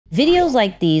Videos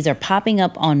like these are popping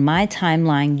up on my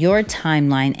timeline, your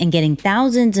timeline, and getting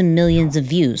thousands and millions of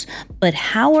views. But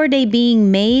how are they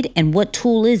being made and what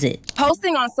tool is it?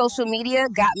 Posting on social media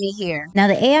got me here. Now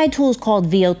the AI tool is called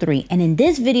Veo3, and in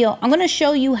this video, I'm gonna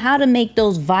show you how to make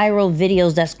those viral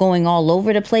videos that's going all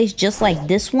over the place, just like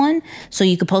this one, so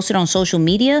you can post it on social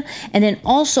media. And then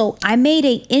also, I made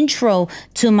an intro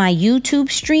to my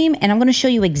YouTube stream, and I'm gonna show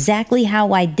you exactly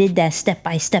how I did that step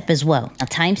by step as well. Now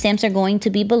timestamps are going to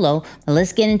be below, but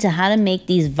let's get into how to make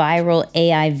these viral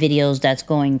AI videos that's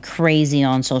going crazy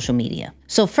on social media.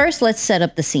 So first, let's set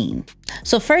up the scene.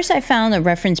 So first I found a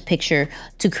reference picture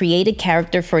to create a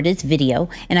character for this video,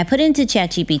 and I put it into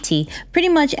ChatGPT, pretty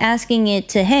much asking it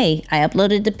to, hey, I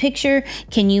uploaded the picture,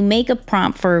 can you make a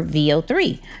prompt for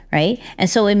Veo3, right? And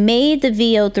so it made the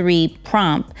Veo3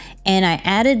 prompt, and I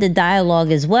added the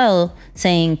dialogue as well,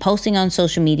 saying posting on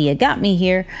social media got me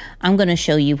here. I'm gonna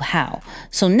show you how.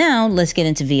 So now let's get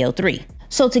into Veo3.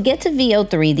 So to get to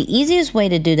Veo3, the easiest way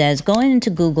to do that is going into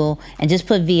Google and just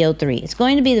put Veo3. It's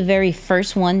going to be the very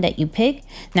first one that you pick.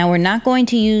 Now we're not going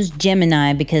to use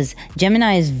Gemini because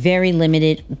Gemini is very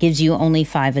limited, gives you only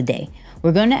 5 a day.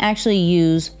 We're going to actually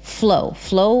use Flow.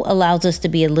 Flow allows us to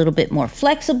be a little bit more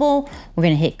flexible. We're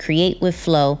going to hit create with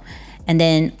Flow. And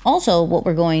then also what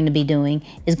we're going to be doing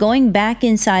is going back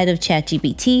inside of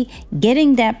ChatGPT,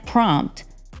 getting that prompt.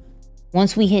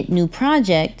 Once we hit new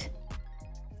project,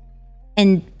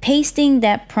 and pasting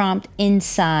that prompt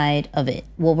inside of it.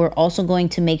 What we're also going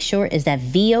to make sure is that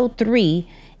Veo3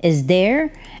 is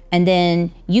there, and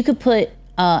then you could put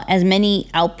as many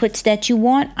outputs that you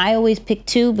want. I always pick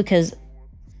 2 because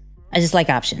I just like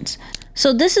options.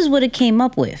 So this is what it came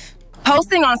up with.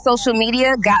 Posting on social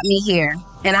media got me here,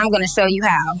 and I'm gonna show you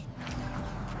how.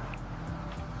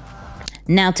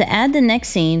 Now to add the next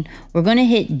scene, we're going to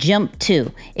hit jump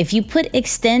to. If you put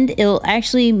extend, it'll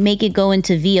actually make it go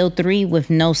into Veo3 with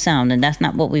no sound, and that's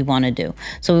not what we want to do.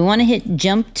 So we want to hit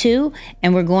jump to,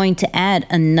 and we're going to add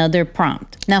another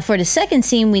prompt. Now for the second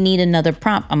scene, we need another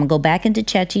prompt. I'm gonna go back into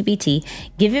ChatGPT,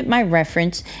 give it my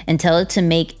reference, and tell it to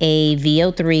make a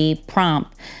Veo3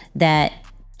 prompt that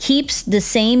keeps the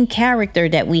same character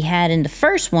that we had in the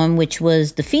first one, which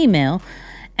was the female.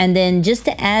 And then just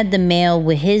to add the male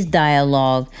with his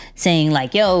dialogue saying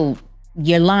like, yo,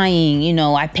 you're lying, you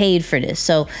know, I paid for this.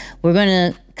 So we're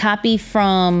going to copy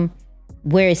from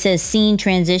where it says scene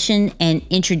transition and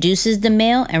introduces the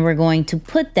male, and we're going to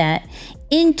put that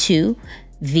into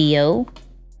Veo3.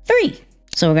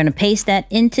 So we're going to paste that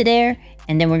into there,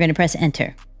 and then we're going to press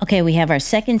enter. Okay, we have our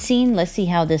second scene. Let's see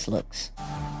how this looks.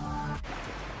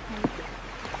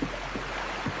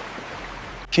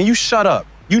 Can you shut up?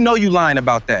 You know you lying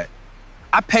about that.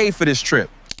 I paid for this trip.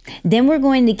 Then we're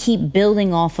going to keep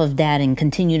building off of that and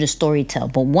continue to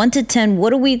storytell. But 1 to 10,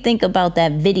 what do we think about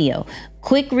that video?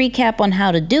 Quick recap on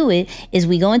how to do it is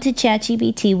we go into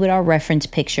ChatGPT with our reference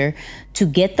picture to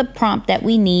get the prompt that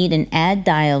we need and add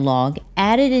dialogue,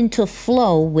 add it into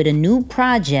Flow with a new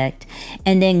project,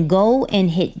 and then go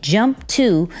and hit jump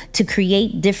to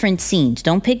create different scenes.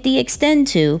 Don't pick the extend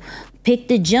to. Pick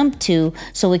the jump to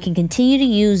so it can continue to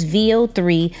use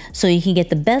Veo3 so you can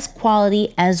get the best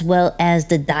quality as well as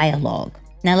the dialogue.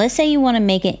 Now let's say you want to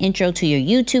make an intro to your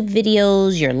YouTube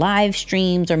videos, your live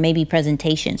streams, or maybe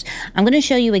presentations. I'm going to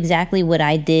show you exactly what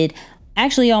I did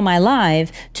actually on my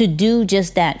live to do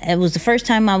just that. It was the first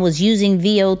time I was using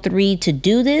Veo3 to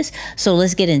do this, so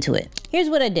let's get into it. Here's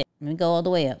what I did. Let me go all the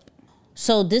way up.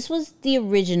 So this was the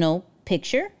original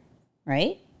picture,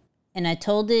 right? And I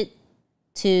told it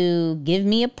to give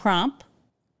me a prompt,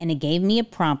 and it gave me a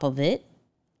prompt of it,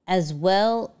 as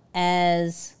well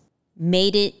as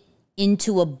made it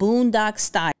into a boondock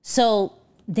style. So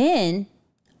then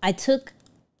I took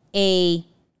a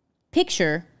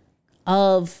picture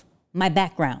of my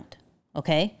background,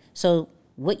 okay? So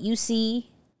what you see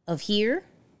of here,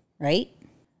 right?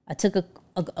 I took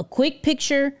a quick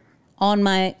picture on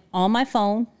my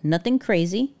phone, nothing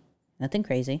crazy,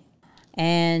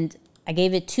 and I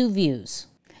gave it 2 views.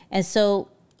 And so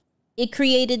it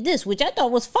created this, which I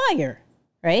thought was fire,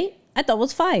 right? I thought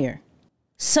was fire.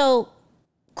 So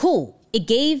cool. It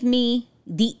gave me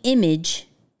the image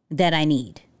that I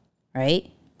need, right?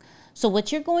 So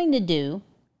what you're going to do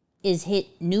is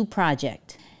hit new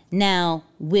project. Now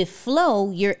with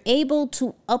Flow, you're able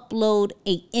to upload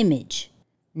an image.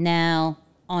 Now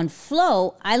on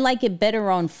Flow, I like it better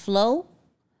on Flow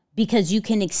because you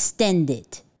can extend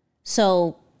it.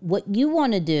 So what you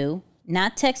want to do,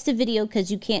 not text to video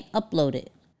because you can't upload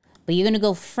it, but you're going to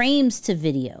go frames to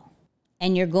video,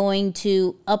 and you're going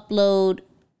to upload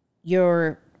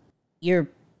your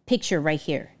picture right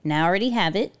here. Now I already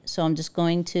have it, so I'm just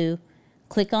going to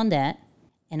click on that,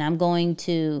 And I'm going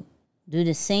to do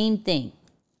the same thing.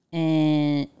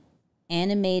 And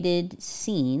animated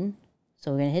scene.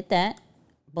 So we're going to hit that.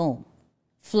 Boom.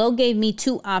 Flow gave me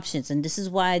 2 options. And this is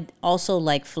why I also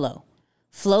like Flow.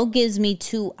 Flow gives me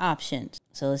 2 options.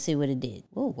 So let's see what it did.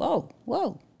 Whoa, whoa,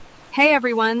 whoa. Hey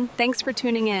everyone, thanks for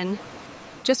tuning in.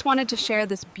 Just wanted to share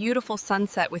this beautiful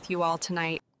sunset with you all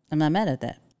tonight. I'm not mad at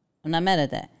that. I'm not mad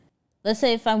at that. Let's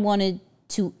say if I wanted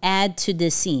to add to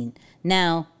this scene.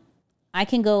 Now, I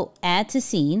can go add to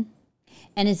scene,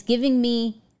 and it's giving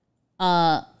me 2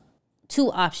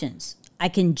 options. I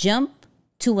can jump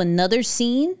to another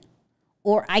scene,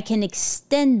 or I can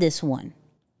extend this one.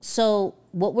 So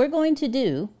what we're going to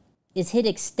do is hit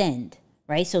extend,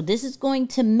 right? So this is going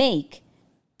to make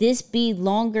this be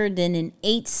longer than an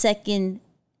 8-second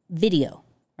video,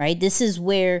 right? This is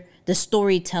where the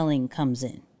storytelling comes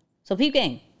in. So peep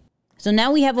gang. So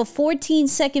now we have a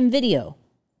 14-second video.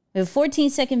 We have a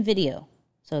 14-second video.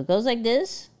 So it goes like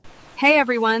this. Hey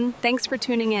everyone, thanks for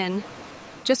tuning in.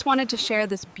 Just wanted to share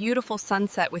this beautiful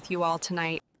sunset with you all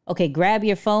tonight. Okay, grab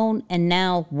your phone and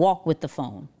now walk with the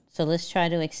phone. So let's try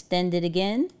to extend it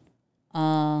again.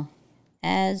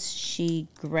 As she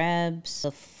grabs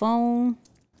the phone,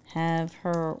 have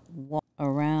her walk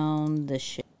around the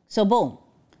ship. So boom.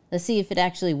 Let's see if it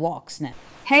actually walks now.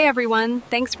 Hey everyone,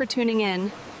 thanks for tuning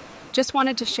in. Just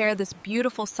wanted to share this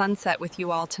beautiful sunset with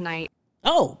you all tonight.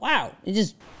 Oh, wow. It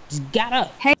just got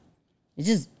up. Hey. It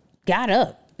just got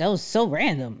up. That was so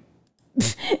random.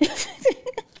 It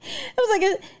was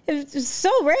like, it was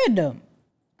so random.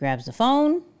 Grabs the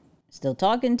phone. Still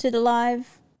talking to the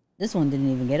live. This one didn't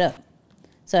even get up.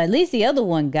 So at least the other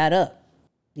one got up.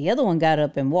 The other one got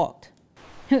up and walked.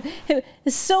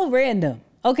 It's so random.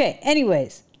 Okay,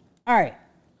 anyways. All right.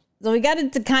 So we got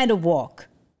it to kind of walk,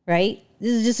 right?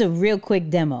 This is just a real quick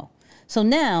demo. So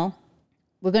now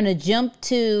we're going to jump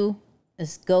to,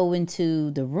 let's go into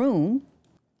the room.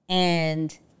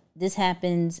 And this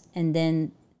happens. And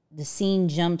then the scene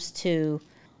jumps to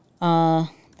the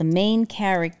main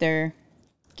character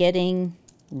getting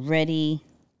ready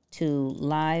to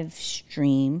live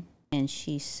stream. And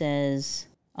she says,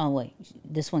 oh, wait,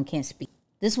 this one can't speak.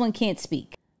 This one can't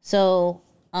speak. So,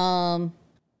 I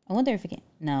wonder if it can.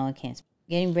 No, it can't speak.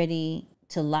 Getting ready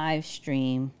to live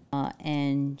stream.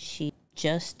 And she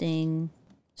adjusting.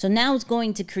 So now it's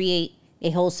going to create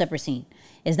a whole separate scene.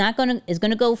 It's going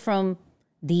to go from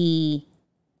the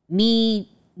me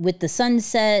with the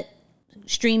sunset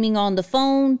streaming on the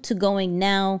phone to going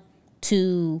now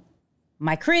to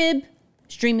my crib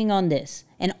streaming on this.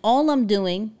 And all I'm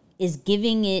doing is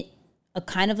giving it a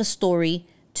kind of a story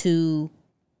to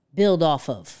build off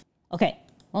of. Okay.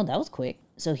 Well, that was quick.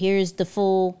 So here's the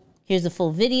full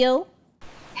video.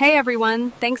 Hey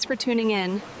everyone, thanks for tuning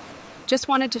in. Just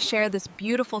wanted to share this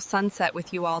beautiful sunset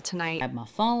with you all tonight. Grab my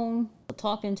phone,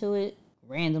 talking to it,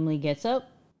 randomly gets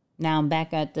up. Now I'm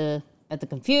back at the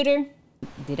computer.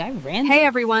 Did I randomly? Hey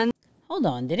everyone. Hold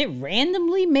on. Did it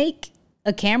randomly make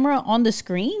a camera on the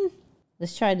screen?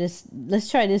 Let's try this.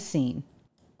 Let's try this scene.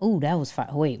 Oh, that was fire.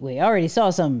 Wait. I already saw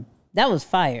something. That was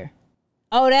fire.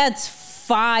 Oh, that's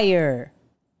fire.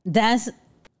 That's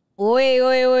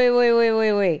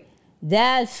wait.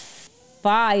 That's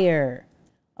fire.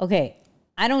 Okay.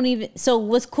 I don't even. So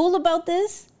what's cool about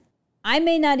this? I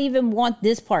may not even want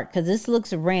this part because this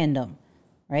looks random,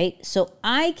 right? So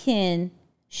I can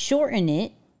shorten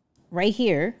it right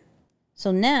here.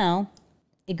 So now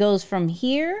it goes from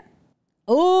here.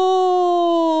 Oh,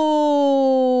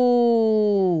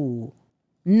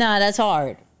 nah, that's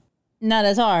hard. Nah,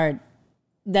 that's hard.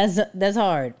 That's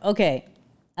hard. Okay,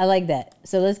 I like that.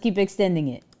 So let's keep extending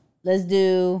it. Let's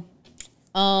do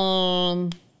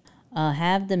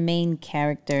have the main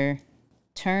character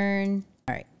turn.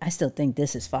 All right, I still think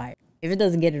this is fire. If it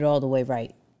doesn't get it all the way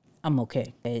right, I'm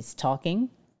okay. It's talking,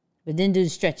 but didn't do the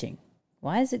stretching.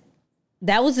 Why is it?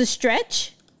 That was the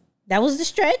stretch? That was the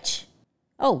stretch?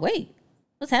 Oh, wait.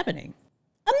 What's happening?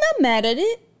 I'm not mad at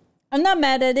it. I'm not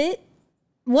mad at it.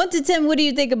 1 to 10, what do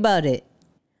you think about it?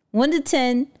 1 to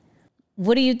 10,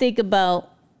 what do you think about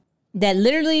that?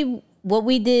 Literally what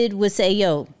we did was say,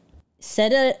 yo,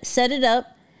 set it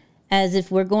up as if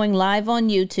we're going live on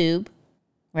YouTube,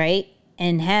 right?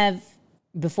 And have,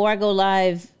 before I go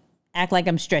live, act like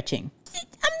I'm stretching. I'm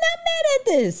not mad at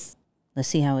this. Let's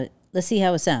see how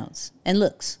it sounds and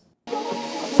looks.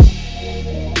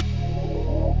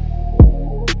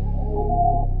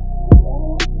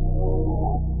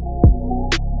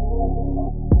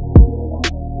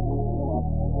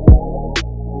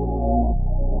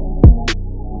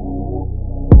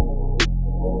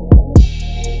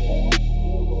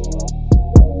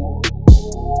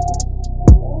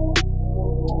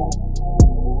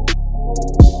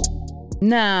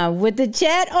 Nah, with the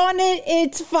chat on it,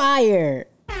 it's fire.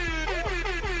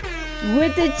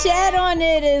 With the chat on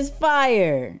it is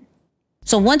fire.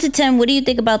 So 1 to 10, what do you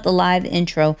think about the live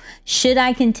intro? Should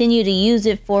I continue to use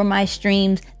it for my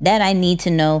streams? That I need to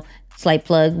know. Slight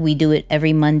plug, we do it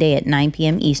every Monday at 9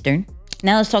 p.m. Eastern.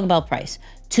 Now let's talk about price.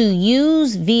 To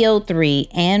use Veo3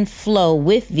 and Flow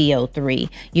with Veo3,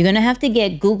 you're gonna have to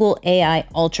get Google AI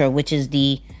Ultra, which is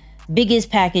the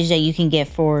biggest package that you can get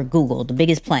for Google, the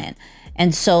biggest plan.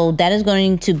 And so that is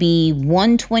going to be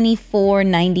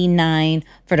 $124.99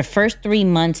 for the first 3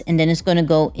 months, and then it's going to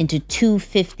go into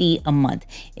 $250 a month.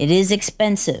 It is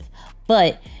expensive,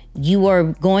 but you are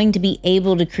going to be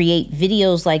able to create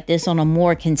videos like this on a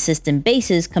more consistent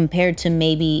basis compared to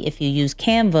maybe if you use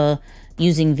Canva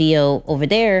using Veo over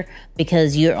there,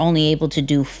 because you're only able to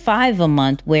do 5 a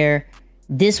month, where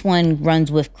this one runs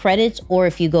with credits, or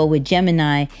if you go with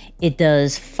Gemini, it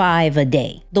does 5 a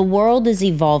day. The world is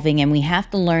evolving, and we have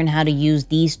to learn how to use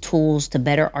these tools to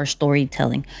better our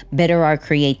storytelling, better our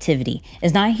creativity.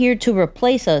 It's not here to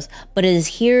replace us, but it is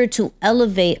here to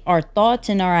elevate our thoughts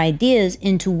and our ideas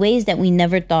into ways that we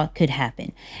never thought could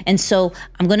happen. And so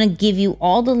I'm gonna give you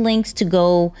all the links to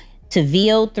go to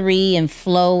Veo3 and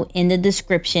Flow in the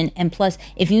description. And plus,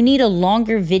 if you need a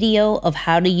longer video of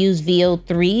how to use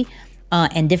Veo3,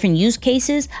 and different use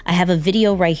cases, I have a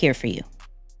video right here for you.